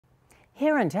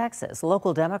Here in Texas,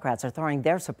 local Democrats are throwing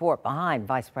their support behind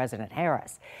Vice President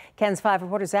Harris. Ken's 5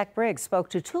 reporter Zach Briggs spoke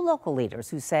to two local leaders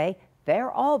who say they're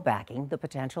all backing the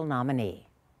potential nominee.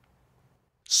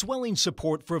 Swelling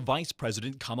support for Vice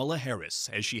President Kamala Harris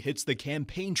as she hits the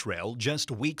campaign trail just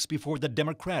weeks before the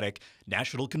Democratic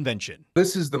National Convention.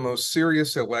 This is the most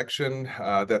serious election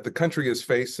that the country has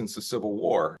faced since the Civil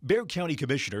War. Bexar County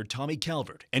Commissioner Tommy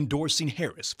Calvert endorsing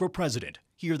Harris for president.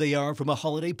 Here they are from a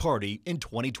holiday party in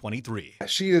 2023.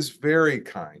 She is very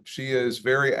kind. She is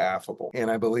very affable.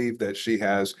 And I believe that she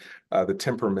has the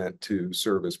temperament to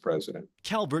serve as president.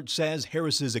 Calvert says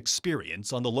Harris's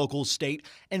experience on the local, state,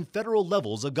 and federal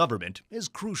levels of government is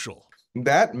crucial.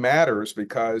 That matters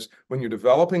because when you're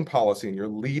developing policy and you're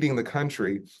leading the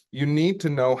country, you need to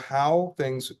know how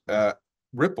things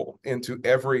ripple into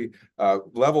every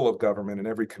level of government and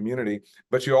every community.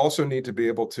 But you also need to be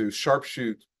able to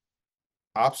sharpshoot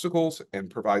obstacles and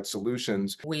provide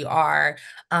solutions. We are,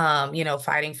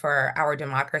 fighting for our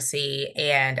democracy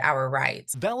and our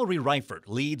rights. Valerie Reifert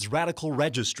leads Radical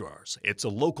Registrars. It's a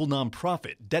local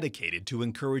nonprofit dedicated to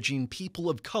encouraging people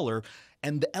of color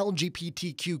and the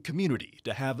LGBTQ community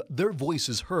to have their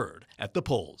voices heard at the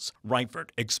polls.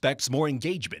 Reifert expects more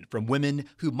engagement from women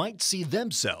who might see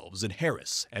themselves in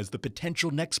Harris as the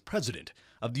potential next president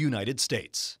of the United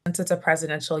States. Since it's a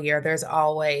presidential year, there's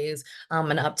always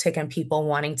an uptick in people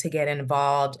wanting to get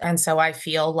involved. And so I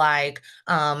feel like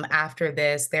after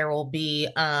this, there will be,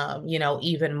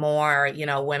 even more,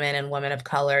 women and women of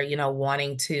color,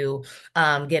 wanting to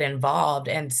get involved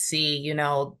and see,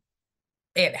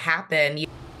 it happen.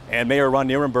 And Mayor Ron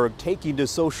Nirenberg taking to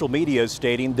social media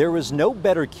stating there is no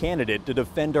better candidate to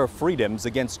defend our freedoms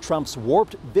against Trump's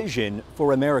warped vision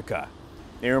for America.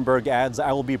 Nirenberg adds,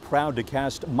 I will be proud to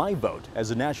cast my vote as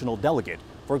a national delegate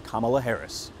for Kamala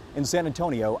Harris. In San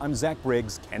Antonio, I'm Zach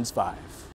Briggs, KENS 5.